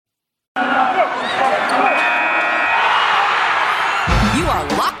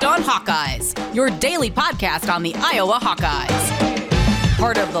Hawkeyes, your daily podcast on the Iowa Hawkeyes.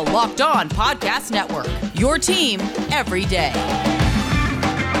 Part of the Locked On Podcast Network, your team every day.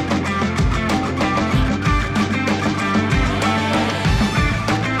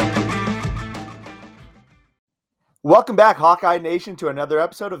 Welcome back, Hawkeye Nation, to another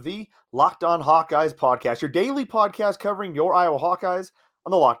episode of the Locked On Hawkeyes podcast, your daily podcast covering your Iowa Hawkeyes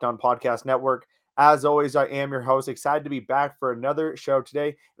on the Locked On Podcast Network. As always, I am your host, excited to be back for another show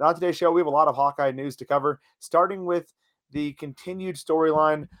today. And on today's show, we have a lot of Hawkeye news to cover, starting with the continued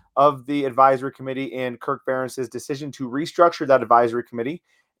storyline of the advisory committee and Kirk Ferentz's decision to restructure that advisory committee,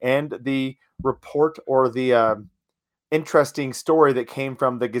 and the report or the interesting story that came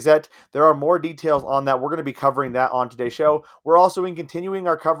from the Gazette. There are more details on that. We're going to be covering that on today's show. We're also continuing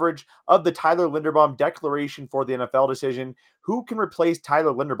our coverage of the Tyler Linderbaum declaration for the NFL decision. Who can replace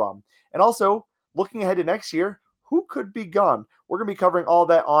Tyler Linderbaum? And also, looking ahead to next year, who could be gone? We're going to be covering all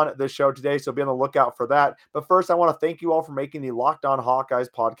that on the show today, so be on the lookout for that. But first, I want to thank you all for making the Locked On Hawkeyes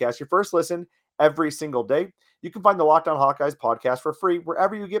podcast your first listen every single day. You can find the Locked On Hawkeyes podcast for free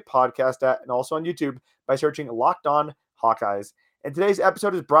wherever you get podcasts at, and also on YouTube by searching Locked On Hawkeyes. And today's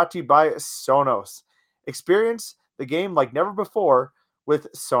episode is brought to you by Sonos. Experience the game like never before with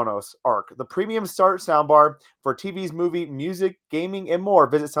Sonos Arc, the premium start soundbar for TVs, movie, music, gaming, and more.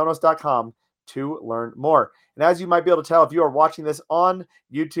 Visit Sonos.com to learn more. And as you might be able to tell, if you are watching this on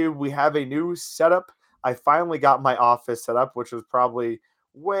YouTube, we have a new setup. I finally got my office set up, which was probably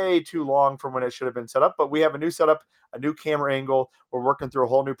way too long from when it should have been set up, but we have a new setup, a new camera angle. We're working through a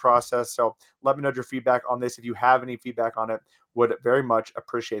whole new process. So let me know your feedback on this. If you have any feedback on it, would very much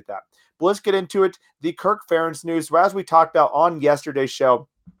appreciate that. But let's get into it. The Kirk Ferentz news. So as we talked about on yesterday's show,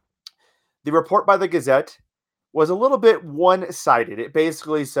 the report by the Gazette was a little bit one-sided. It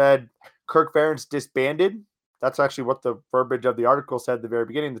basically said Kirk Ferentz disbanded. That's actually what the verbiage of the article said at the very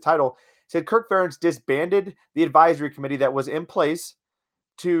beginning. The title said Kirk Ferentz disbanded the advisory committee that was in place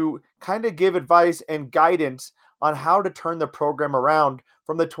to kind of give advice and guidance on how to turn the program around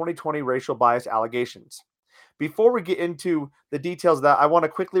from the 2020 racial bias allegations. Before we get into the details of that, I want to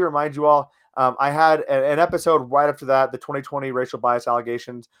quickly remind you all, I had an episode right after that, the 2020 racial bias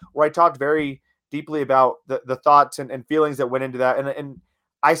allegations, where I talked very deeply about the thoughts and feelings that went into that. And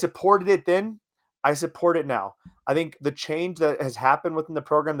I supported it then. I support it now. I think the change that has happened within the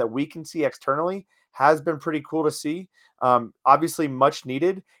program that we can see externally has been pretty cool to see. Obviously much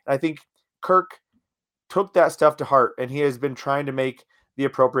needed. And I think Kirk took that stuff to heart, and he has been trying to make the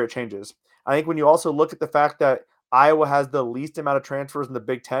appropriate changes. I think when you also look at the fact that Iowa has the least amount of transfers in the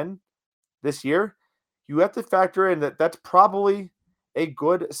Big Ten this year, you have to factor in that that's probably a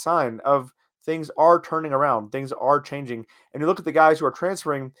good sign of things are turning around. Things are changing. And you look at the guys who are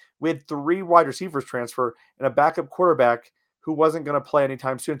transferring, we had 3 wide receivers transfer and a backup quarterback who wasn't going to play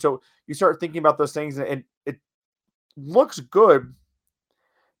anytime soon. So you start thinking about those things, and it looks good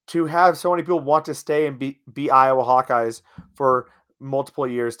to have so many people want to stay and be Iowa Hawkeyes for multiple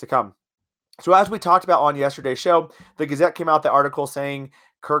years to come. So as we talked about on yesterday's show, the Gazette came out the article saying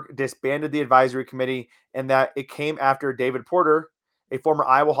Kirk disbanded the advisory committee, and that it came after David Porter, a former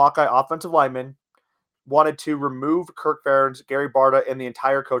Iowa Hawkeye offensive lineman, wanted to remove Kirk Ferentz, Gary Barta, and the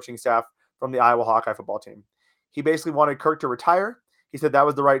entire coaching staff from the Iowa Hawkeye football team. He basically wanted Kirk to retire. He said that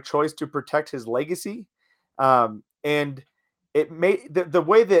was the right choice to protect his legacy. And it made the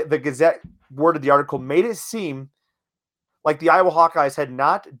way that the Gazette worded the article made it seem like the Iowa Hawkeyes had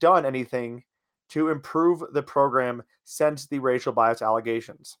not done anything to improve the program since the racial bias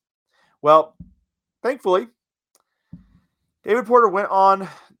allegations. Well, thankfully, David Porter went on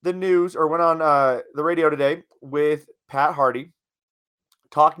the news, or went on the radio today with Pat Hardy,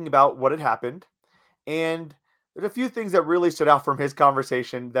 talking about what had happened. And there's a few things that really stood out from his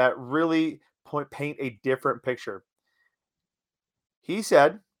conversation that really paint a different picture. He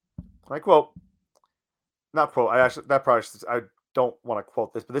said, and I quote, not quote, I don't want to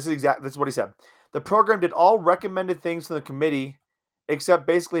quote this, but this is what he said. The program did all recommended things from the committee, except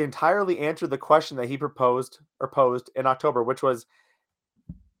basically entirely answered the question that he posed in October, which was,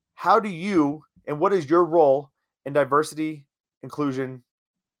 how do you, and what is your role in diversity, inclusion,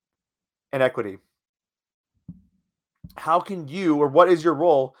 and equity? How can you, or what is your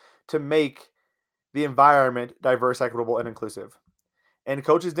role to make the environment diverse, equitable, and inclusive? And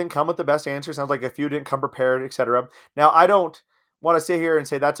coaches didn't come with the best answer. Sounds like a few didn't come prepared, etc. Now, I don't want to sit here and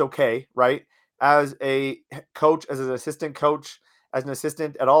say that's okay, right? As a coach, as an assistant coach, as an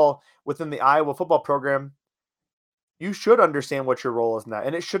assistant at all within the Iowa football program, you should understand what your role is in that.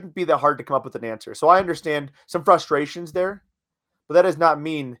 And it shouldn't be that hard to come up with an answer. So I understand some frustrations there, but that does not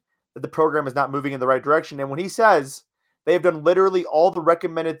mean that the program is not moving in the right direction. And when he says They have done literally all the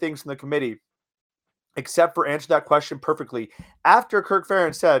recommended things from the committee, except for answer that question perfectly. After Kirk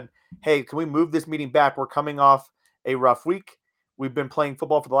Ferentz said, hey, can we move this meeting back? We're coming off a rough week. We've been playing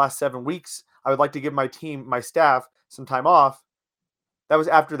football for the last 7 weeks. I would like to give my team, my staff, some time off. That was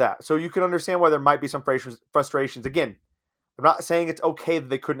after that. So you can understand why there might be some frustrations. Again, I'm not saying it's okay that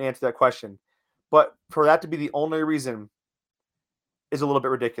they couldn't answer that question, but for that to be the only reason is a little bit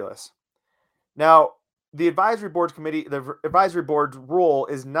ridiculous. Now, the advisory board's role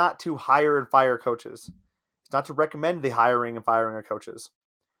is not to hire and fire coaches. It's not to recommend the hiring and firing of coaches.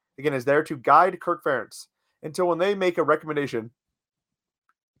 Again, it's there to guide Kirk Ferentz until when they make a recommendation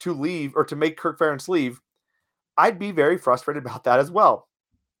to leave or to make Kirk Ferentz leave, I'd be very frustrated about that as well.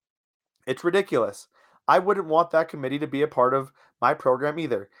 It's ridiculous. I wouldn't want that committee to be a part of my program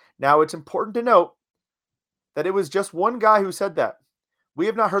either. Now, it's important to note that it was just one guy who said that. We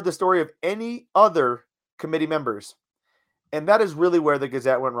have not heard the story of any other committee members. And that is really where the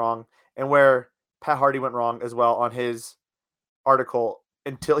Gazette went wrong and where Pat Harty went wrong as well on his article,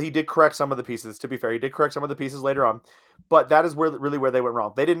 until he did correct some of the pieces. To be fair, he did correct some of the pieces later on. But that is where they went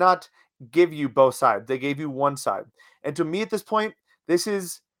wrong. They did not give you both sides. They gave you one side. And to me at this point, this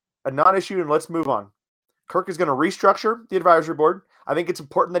is a non-issue, and let's move on. Kirk is going to restructure the advisory board. I think it's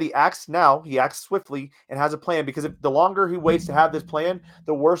important that he acts now. He acts swiftly and has a plan, because if the longer he waits to have this plan,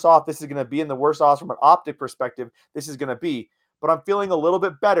 the worse off this is going to be, and the worse off from an optic perspective this is going to be. But I'm feeling a little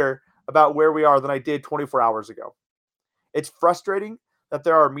bit better about where we are than I did 24 hours ago. It's frustrating that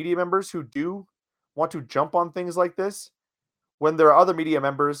there are media members who do want to jump on things like this when there are other media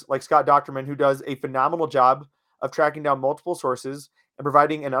members like Scott Docterman, who does a phenomenal job of tracking down multiple sources and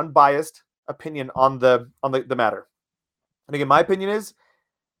providing an unbiased opinion on the matter. And again, my opinion is,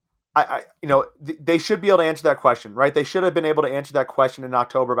 they should be able to answer that question, right? They should have been able to answer that question in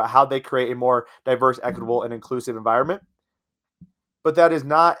October about how they create a more diverse, equitable, and inclusive environment. But that is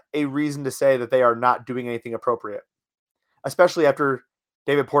not a reason to say that they are not doing anything appropriate, especially after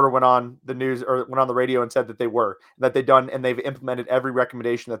David Porter went on the news or went on the radio and said that they've implemented every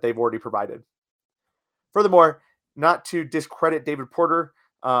recommendation that they've already provided. Furthermore, not to discredit David Porter,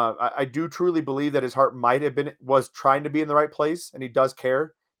 I do truly believe that his heart was trying to be in the right place, and he does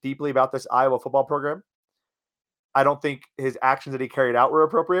care deeply about this Iowa football program. I don't think his actions that he carried out were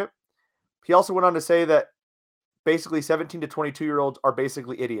appropriate. He also went on to say that basically 17 to 22-year-olds are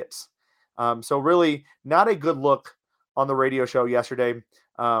basically idiots. So really not a good look on the radio show yesterday.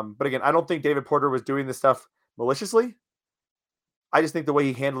 But again, I don't think David Porter was doing this stuff maliciously. I just think the way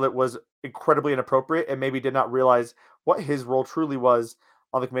he handled it was incredibly inappropriate, and maybe did not realize what his role truly was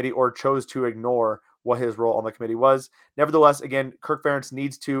on the committee, or chose to ignore what his role on the committee was. Nevertheless, again, Kirk Ferentz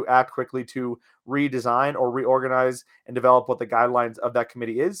needs to act quickly to redesign or reorganize and develop what the guidelines of that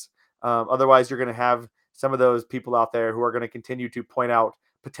committee is. Otherwise, you're going to have some of those people out there who are going to continue to point out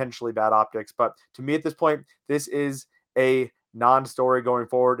potentially bad optics. But to me at this point, this is a non-story going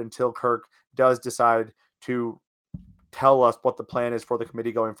forward until Kirk does decide to tell us what the plan is for the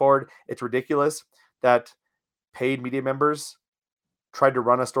committee going forward. It's ridiculous that paid media members tried to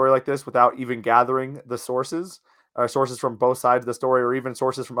run a story like this without even gathering the sources from both sides of the story, or even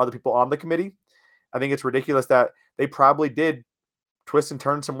sources from other people on the committee. I think it's ridiculous that they probably did twist and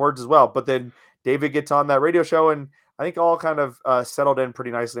turn some words as well. But then David gets on that radio show, and I think all kind of settled in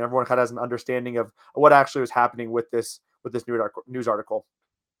pretty nicely. Everyone kind of has an understanding of what actually was happening with this news article.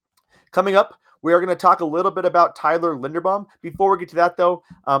 Coming up, we are going to talk a little bit about Tyler Linderbaum. Before we get to that, though,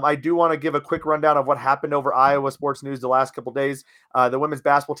 I do want to give a quick rundown of what happened over Iowa sports news the last couple days. The women's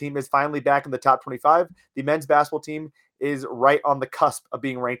basketball team is finally back in the top 25. The men's basketball team is right on the cusp of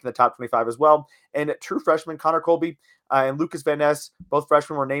being ranked in the top 25 as well. And true freshmen Connor Colby and Lucas Van Ness, both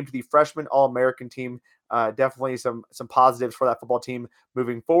freshmen, were named to the freshman All-American team. Definitely some positives for that football team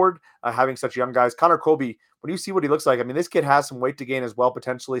moving forward, having such young guys. Connor Colby, when you see what he looks like, I mean, this kid has some weight to gain as well,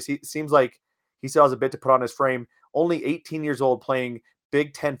 potentially. Seems like he still has a bit to put on his frame. Only 18 years old, playing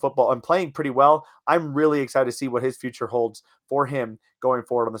Big Ten football and playing pretty well. I'm really excited to see what his future holds for him going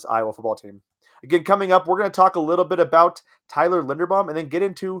forward on this Iowa football team. Again, coming up, we're going to talk a little bit about Tyler Linderbaum and then get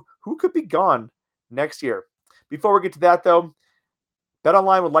into who could be gone next year. Before we get to that, though,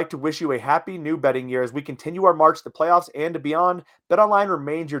 BetOnline would like to wish you a happy new betting year as we continue our march to the playoffs and to beyond. BetOnline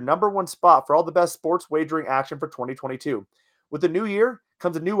remains your number one spot for all the best sports wagering action for 2022. With the new year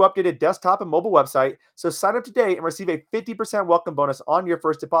comes a new updated desktop and mobile website, so sign up today and receive a 50% welcome bonus on your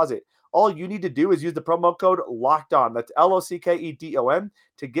first deposit. All you need to do is use the promo code LOCKEDON, that's LOCKEDON,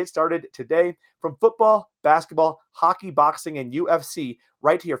 to get started today. From football, basketball, hockey, boxing, and UFC,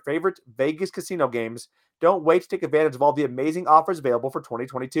 right to your favorite Vegas casino games. Don't wait to take advantage of all the amazing offers available for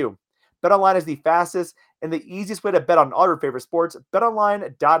 2022. BetOnline is the fastest and the easiest way to bet on all your favorite sports.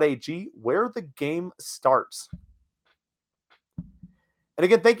 BetOnline.ag, where the game starts. And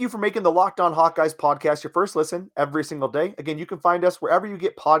again, thank you for making the Locked On Hawkeyes podcast your first listen every single day. Again, you can find us wherever you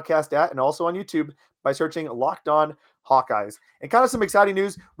get podcast at and also on YouTube by searching Locked On Hawkeyes. And kind of some exciting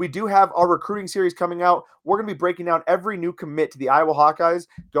news, we do have our recruiting series coming out. We're going to be breaking down every new commit to the Iowa Hawkeyes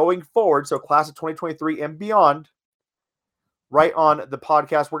going forward, so class of 2023 and beyond. Right on the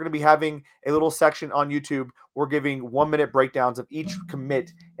podcast, we're going to be having a little section on YouTube. We're giving 1-minute breakdowns of each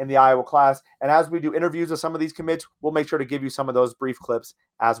commit in the Iowa class. And as we do interviews of some of these commits, we'll make sure to give you some of those brief clips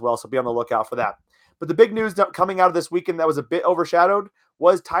as well. So be on the lookout for that. But the big news coming out of this weekend that was a bit overshadowed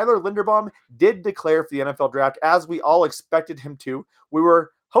was Tyler Linderbaum did declare for the NFL draft, as we all expected him to. We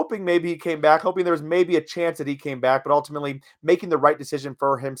were hoping maybe he came back, hoping there was maybe a chance that he came back, but ultimately making the right decision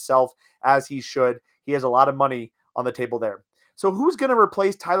for himself, as he should. He has a lot of money on the table there. So who's going to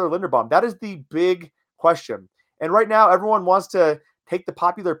replace Tyler Linderbaum? That is the big question. And right now, everyone wants to take the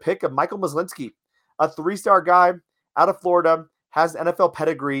popular pick of Michael Myslinski, a 3-star guy out of Florida, has NFL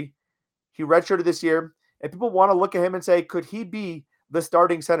pedigree. He redshirted this year, and people want to look at him and say, could he be the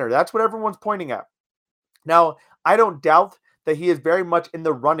starting center? That's what everyone's pointing at. Now, I don't doubt that he is very much in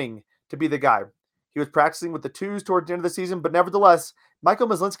the running to be the guy. He was practicing with the 2s towards the end of the season, but nevertheless, Michael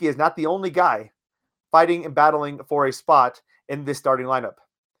Myslinski is not the only guy fighting and battling for a spot in this starting lineup.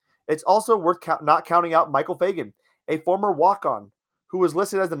 It's also worth not counting out Michael Fagan, a former walk-on who was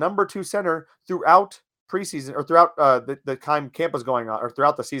listed as the number 2 center throughout preseason, or throughout the time camp was going on, or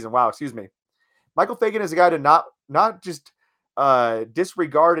throughout the season. Michael Fagan is a guy to not just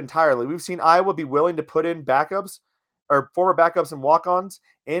disregard entirely. We've seen Iowa be willing to put in backups or former backups and walk-ons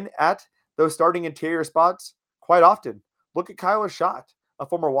in at those starting interior spots quite often. Look at Kyler Schott, a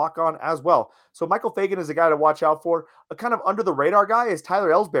former walk-on as well. So Michael Fagan is a guy to watch out for. A kind of under-the-radar guy is Tyler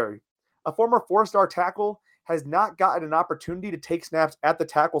Ellsbury. A former 4-star tackle, has not gotten an opportunity to take snaps at the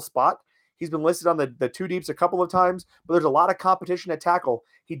tackle spot. He's been listed on the 2 deeps a couple of times, but there's a lot of competition at tackle.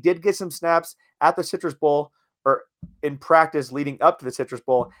 He did get some snaps at the Citrus Bowl, or in practice leading up to the Citrus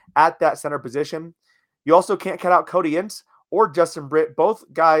Bowl, at that center position. You also can't cut out Cody Ince or Justin Britt. Both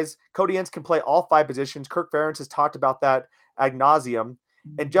guys, Cody Ince can play all 5 positions. Kirk Ferentz has talked about that ad nauseum.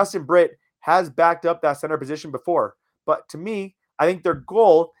 And Justin Britt has backed up that center position before. But to me, I think their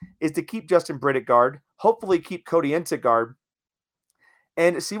goal is to keep Justin Britt at guard, hopefully keep Cody Ince at guard,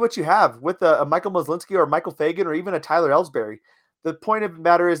 and see what you have with a Michael Myslinski or Michael Fagan or even a Tyler Ellsbury. The point of the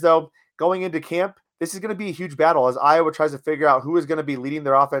matter is, though, going into camp, this is going to be a huge battle as Iowa tries to figure out who is going to be leading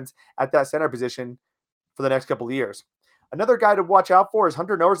their offense at that center position for the next couple of years. Another guy to watch out for is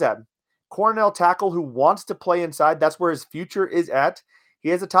Hunter Nourzad, Cornell tackle who wants to play inside. That's where his future is at. He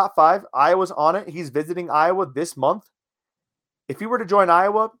has a top 5. Iowa's on it. He's visiting Iowa this month. If he were to join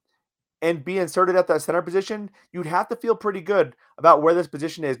Iowa and be inserted at that center position, you'd have to feel pretty good about where this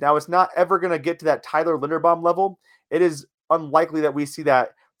position is. Now, it's not ever going to get to that Tyler Linderbaum level. It is unlikely that we see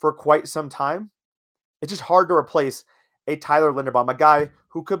that for quite some time. It's just hard to replace a Tyler Linderbaum, a guy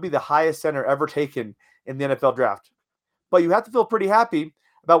who could be the highest center ever taken in the NFL draft. But you have to feel pretty happy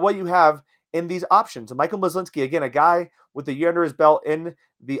about what you have in these options. Michael Myslinski, again, a guy with a year under his belt in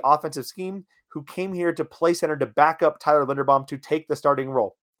the offensive scheme who came here to play center to back up Tyler Linderbaum to take the starting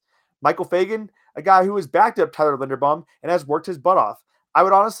role. Michael Fagan, a guy who has backed up Tyler Linderbaum and has worked his butt off. I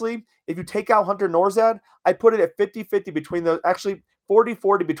would honestly, if you take out Hunter Nourzad, I'd put it at 50-50 between those, actually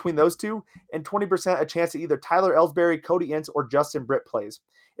 40-40 between those two, and 20% a chance that either Tyler Ellsbury, Cody Ince, or Justin Britt plays.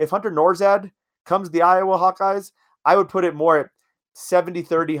 If Hunter Nourzad comes to the Iowa Hawkeyes, I would put it more at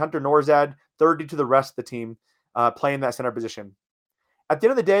 70-30 Hunter Nourzad, 30 to the rest of the team playing that center position. At the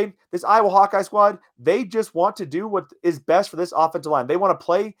end of the day, this Iowa Hawkeye squad, they just want to do what is best for this offensive line. They want to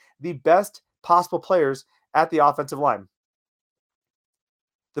play the best possible players at the offensive line.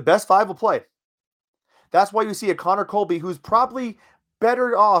 The best 5 will play. That's why you see a Connor Colby, who's probably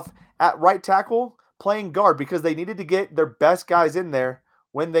better off at right tackle playing guard, because they needed to get their best guys in there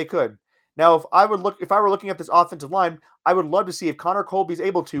when they could. Now, if I were looking at this offensive line, I would love to see if Connor Colby's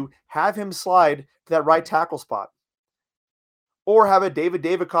able to have him slide to that right tackle spot, or have a David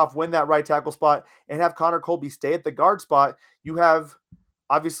Davidoff win that right tackle spot and have Connor Colby stay at the guard spot. You have,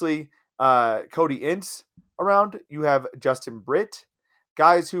 obviously, Cody Ince around. You have Justin Britt,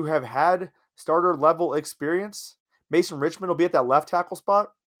 guys who have had starter-level experience. Mason Richmond will be at that left tackle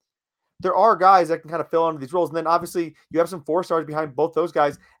spot. There are guys that can kind of fill into these roles. And then, obviously, you have some 4-stars behind both those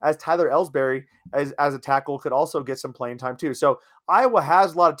guys, as Tyler Ellsbury, as a tackle, could also get some playing time too. So Iowa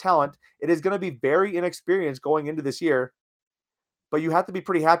has a lot of talent. It is going to be very inexperienced going into this year, but you have to be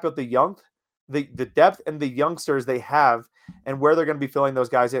pretty happy with the depth and the youngsters they have and where they're going to be filling those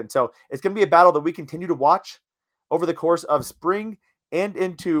guys in. So it's going to be a battle that we continue to watch over the course of spring and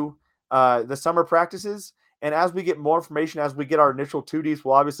into the summer practices. And as we get more information, as we get our initial 2Ds,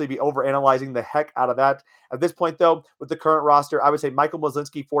 we'll obviously be overanalyzing the heck out of that. At this point, though, with the current roster, I would say Michael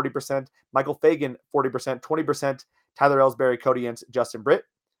Moslinski, 40%, Michael Fagan, 40%, 20%, Tyler Ellsbury, Cody Ince, Justin Britt.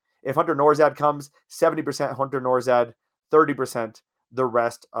 If Hunter Nourzad comes, 70% Hunter Nourzad, 30% the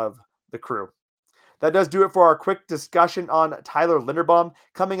rest of the crew. That does do it for our quick discussion on Tyler Linderbaum.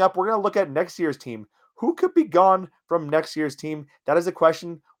 Coming up, we're going to look at next year's team. Who could be gone from next year's team? That is a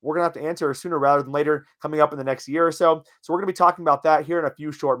question we're going to have to answer sooner rather than later, coming up in the next year or so. So we're going to be talking about that here in a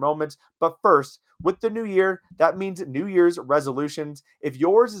few short moments. But first, with the new year, that means New Year's resolutions. If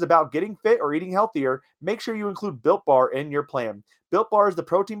yours is about getting fit or eating healthier, make sure you include Built Bar in your plan. Built Bar is the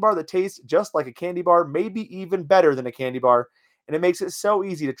protein bar that tastes just like a candy bar, maybe even better than a candy bar. And it makes it so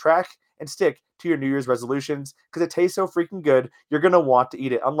easy to track and stick to your New Year's resolutions because it tastes so freaking good, you're going to want to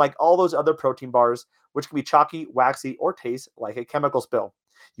eat it, unlike all those other protein bars, which can be chalky, waxy, or taste like a chemical spill.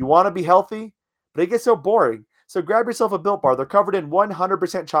 You want to be healthy, but it gets so boring. So grab yourself a Built Bar. They're covered in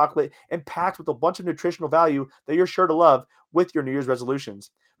 100% chocolate and packed with a bunch of nutritional value that you're sure to love with your New Year's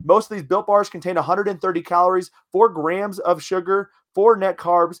resolutions. Most of these Built Bars contain 130 calories, 4 grams of sugar, 4 net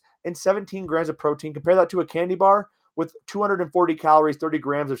carbs, and 17 grams of protein. Compare that to a candy bar with 240 calories, 30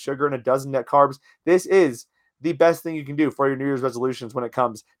 grams of sugar, and a dozen net carbs. This is the best thing you can do for your New Year's resolutions when it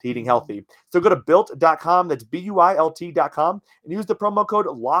comes to eating healthy. So go to built.com, that's BUILT.com, and use the promo code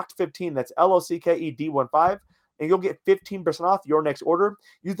LOCKED15, that's LOCKED15, and you'll get 15% off your next order.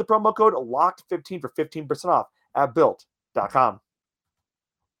 Use the promo code LOCKED15 for 15% off at built.com.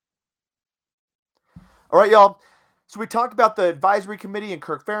 All right, y'all. So we talked about the advisory committee and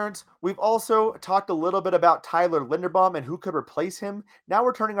Kirk Ferentz. We've also talked a little bit about Tyler Linderbaum and who could replace him. Now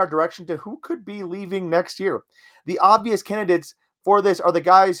we're turning our direction to who could be leaving next year. The obvious candidates for this are the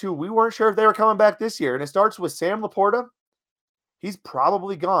guys who we weren't sure if they were coming back this year. And it starts with Sam Laporta. He's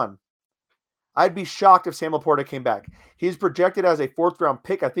probably gone. I'd be shocked if Sam Laporta came back. He's projected as a 4th-round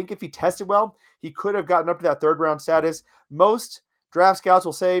pick. I think if he tested well, he could have gotten up to that 3rd-round status. Most draft scouts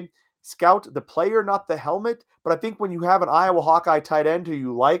will say, scout the player, not the helmet. But I think when you have an Iowa Hawkeye tight end who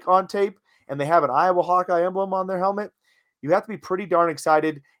you like on tape and they have an Iowa Hawkeye emblem on their helmet, you have to be pretty darn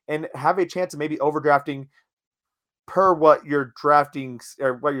excited and have a chance of maybe overdrafting per what your drafting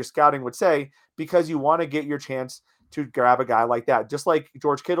or what your scouting would say, because you want to get your chance to grab a guy like that. Just like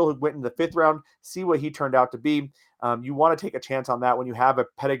George Kittle, who went in the 5th round, see what he turned out to be. You want to take a chance on that when you have a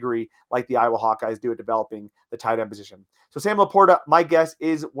pedigree like the Iowa Hawkeyes do at developing the tight end position. So Sam Laporta, my guess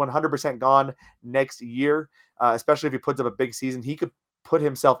is 100% gone next year, especially if he puts up a big season. He could put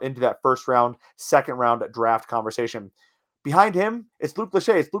himself into that 1st round, 2nd round draft conversation. Behind him, it's Luke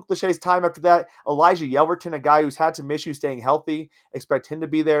Lachey. It's Luke Lachey's time after that. Elijah Yelverton, a guy who's had some issues staying healthy. Expect him to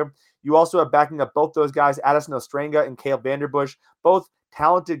be there. You also have backing up both those guys, Addison Ostrenga and Cale Vanderbush, both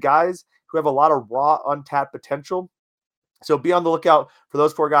talented guys who have a lot of raw, untapped potential. So be on the lookout for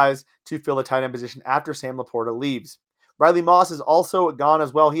those 4 guys to fill the tight end position after Sam Laporta leaves. Riley Moss is also gone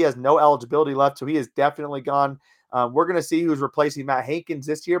as well. He has no eligibility left, so he is definitely gone. We're going to see who's replacing Matt Hankins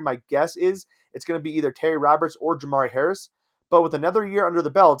this year. My guess is it's going to be either Terry Roberts or Jamari Harris. But with another year under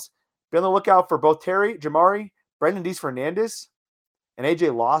the belts, be on the lookout for both Terry, Jamari, Brendan Dees Fernandez, and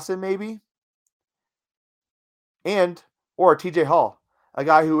AJ Lawson maybe, or TJ Hall, a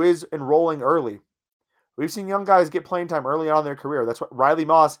guy who is enrolling early. We've seen young guys get playing time early on in their career. That's what Riley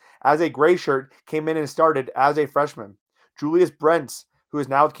Moss, as a gray shirt, came in and started as a freshman. Julius Brents, who is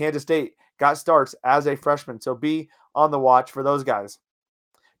now with Kansas State, got starts as a freshman. So be on the watch for those guys.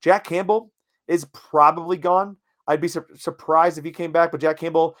 Jack Campbell is probably gone. I'd be surprised if he came back, but Jack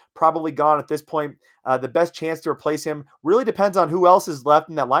Campbell probably gone at this point. The best chance to replace him really depends on who else is left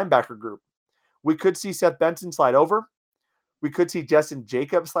in that linebacker group. We could see Seth Benson slide over. We could see Justin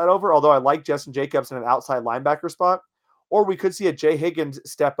Jacobs slide over, although I like Justin Jacobs in an outside linebacker spot. Or we could see a Jay Higgins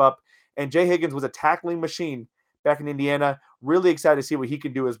step up, and Jay Higgins was a tackling machine back in Indiana. Really excited to see what he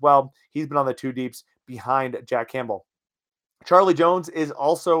can do as well. He's been on the 2 deeps behind Jack Campbell. Charlie Jones is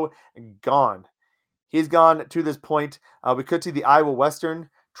also gone. He's gone to this point. We could see the Iowa Western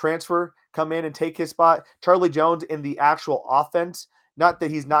transfer come in and take his spot. Charlie Jones in the actual offense, not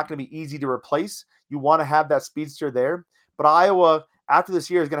that he's not going to be easy to replace. You want to have that speedster there. But Iowa, after this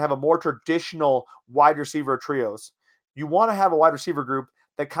year, is going to have a more traditional wide receiver trios. You want to have a wide receiver group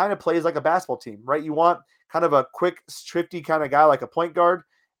that kind of plays like a basketball team, right? You want kind of a quick, shifty kind of guy like a point guard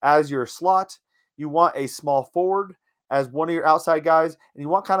as your slot. You want a small forward as one of your outside guys, and you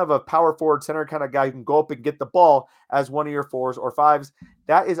want kind of a power forward center kind of guy who can go up and get the ball as one of your 4s or 5s.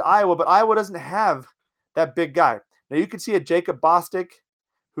 That is Iowa, but Iowa doesn't have that big guy. Now you could see a Jacob Bostic,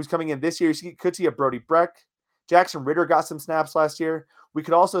 who's coming in this year. You could see a Brody Breck. Jackson Ritter got some snaps last year. We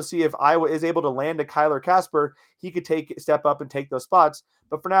could also see if Iowa is able to land a Kyler Casper, he could step up and take those spots.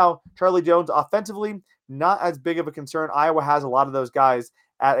 But for now, Charlie Jones offensively, not as big of a concern. Iowa has a lot of those guys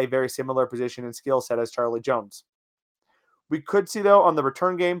at a very similar position and skill set as Charlie Jones. We could see, though, on the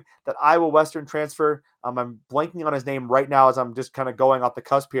return game that Iowa Western transfer, I'm blanking on his name right now as I'm just kind of going off the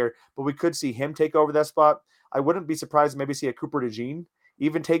cusp here, but we could see him take over that spot. I wouldn't be surprised to maybe see a Cooper DeJean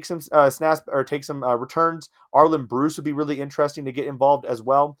even take some snaps or take some returns. Arlen Bruce would be really interesting to get involved as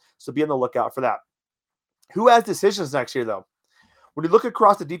well, so be on the lookout for that. Who has decisions next year, though? When you look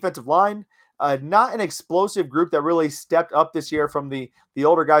across the defensive line, not an explosive group that really stepped up this year from the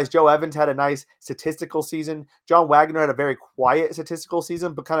older guys. Joe Evans had a nice statistical season. John Wagner had a very quiet statistical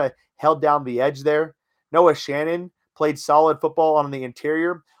season, but kind of held down the edge there. Noah Shannon played solid football on the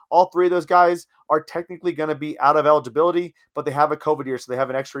interior. All three of those guys are technically going to be out of eligibility, but they have a COVID year, so they have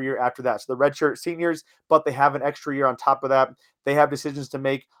an extra year after that. So the redshirt seniors, but they have an extra year on top of that. They have decisions to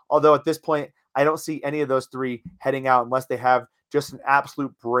make, although at this point, I don't see any of those three heading out unless they have just an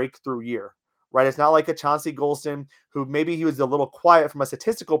absolute breakthrough year. Right? It's not like a Chauncey Golston, who maybe he was a little quiet from a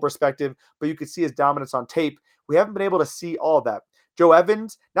statistical perspective, but you could see his dominance on tape. We haven't been able to see all of that. Joe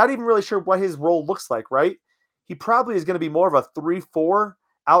Evans, not even really sure what his role looks like, right? He probably is going to be more of a 3-4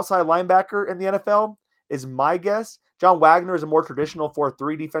 outside linebacker in the NFL, is my guess. John Wagner is a more traditional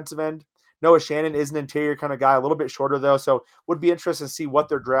 4-3 defensive end. Noah Shannon is an interior kind of guy, a little bit shorter though, so would be interesting to see what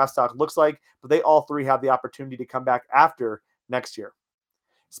their draft stock looks like, but they all three have the opportunity to come back after next year.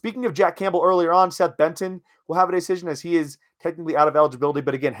 Speaking of Jack Campbell earlier on, Seth Benton will have a decision as he is technically out of eligibility,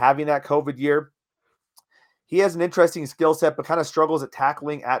 but again, having that COVID year, he has an interesting skill set, but kind of struggles at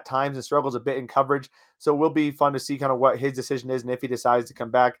tackling at times and struggles a bit in coverage. So it will be fun to see kind of what his decision is and if he decides to come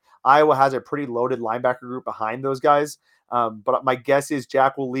back. Iowa has a pretty loaded linebacker group behind those guys. But my guess is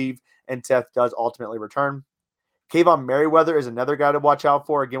Jack will leave and Seth does ultimately return. Kayvon Merriweather is another guy to watch out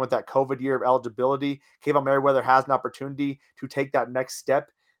for. Again, with that COVID year of eligibility, Kayvon Merriweather has an opportunity to take that next step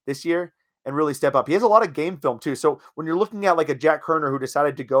this year and really step up. He has a lot of game film too. So when you're looking at like a Jack Kerner who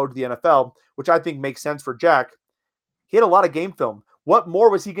decided to go to the NFL, which I think makes sense for Jack, he had a lot of game film. What more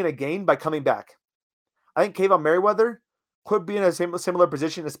was he going to gain by coming back? I think Kayvon Merriweather could be in a similar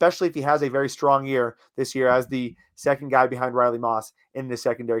position, especially if he has a very strong year this year as the second guy behind Riley Moss in the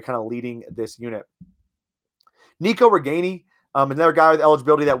secondary, kind of leading this unit. Nico Reganey, another guy with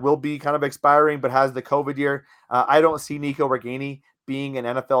eligibility that will be kind of expiring but has the COVID year. I don't see Nico Reganey being an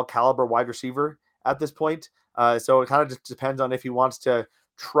NFL caliber wide receiver at this point. So it kind of just depends on if he wants to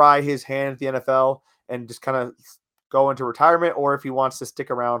try his hand at the NFL and just kind of go into retirement, or if he wants to stick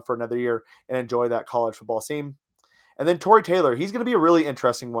around for another year and enjoy that college football scene. And then Tory Taylor, he's going to be a really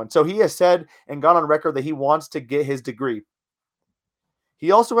interesting one. So he has said and gone on record that he wants to get his degree.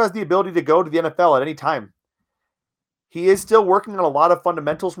 He also has the ability to go to the NFL at any time. He is still working on a lot of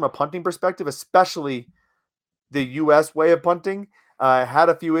fundamentals from a punting perspective, especially the U.S. way of punting. Had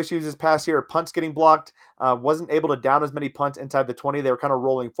a few issues this past year, punts getting blocked, wasn't able to down as many punts inside the 20. They were kind of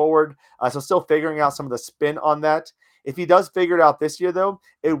rolling forward. So still figuring out some of the spin on that. If he does figure it out this year, though,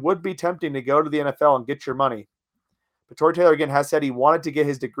 it would be tempting to go to the NFL and get your money. But Tory Taylor, again, has said he wanted to get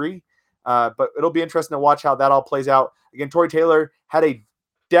his degree, but it'll be interesting to watch how that all plays out. Again, Tory Taylor had a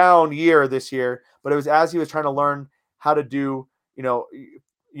down year this year, but it was as he was trying to learn how to do,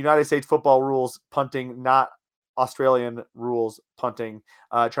 United States football rules punting, not Australian rules punting,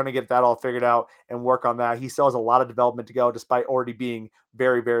 trying to get that all figured out and work on that. He still has a lot of development to go, despite already being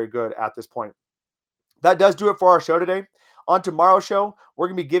very, very good at this point. That does do it for our show today. On tomorrow's show, we're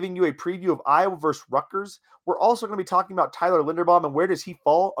going to be giving you a preview of Iowa versus Rutgers. We're also going to be talking about Tyler Linderbaum and where does he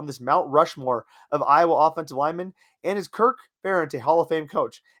fall on this Mount Rushmore of Iowa offensive linemen, and is Kirk Ferentz a Hall of Fame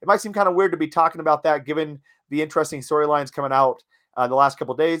coach? It might seem kind of weird to be talking about that given the interesting storylines coming out the last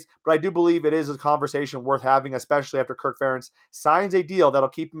couple of days, but I do believe it is a conversation worth having, especially after Kirk Ferentz signs a deal that'll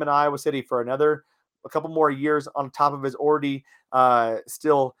keep him in Iowa City for a couple more years on top of his already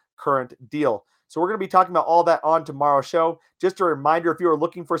still current deal. So we're going to be talking about all that on tomorrow's show. Just a reminder, if you are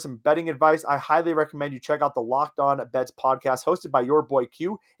looking for some betting advice, I highly recommend you check out the Locked On Bets podcast hosted by your boy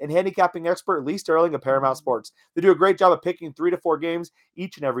Q and handicapping expert Lee Sterling of Paramount Sports. They do a great job of picking 3 to 4 games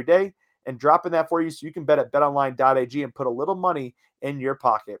each and every day and dropping that for you so you can bet at betonline.ag and put a little money in your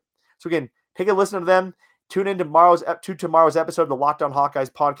pocket. So again, take a listen to them. Tune in to tomorrow's episode of the Locked On Hawkeyes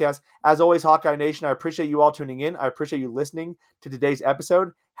podcast. As always, Hawkeye Nation, I appreciate you all tuning in. I appreciate you listening to today's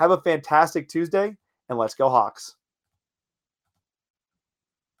episode. Have a fantastic Tuesday, and let's go Hawks.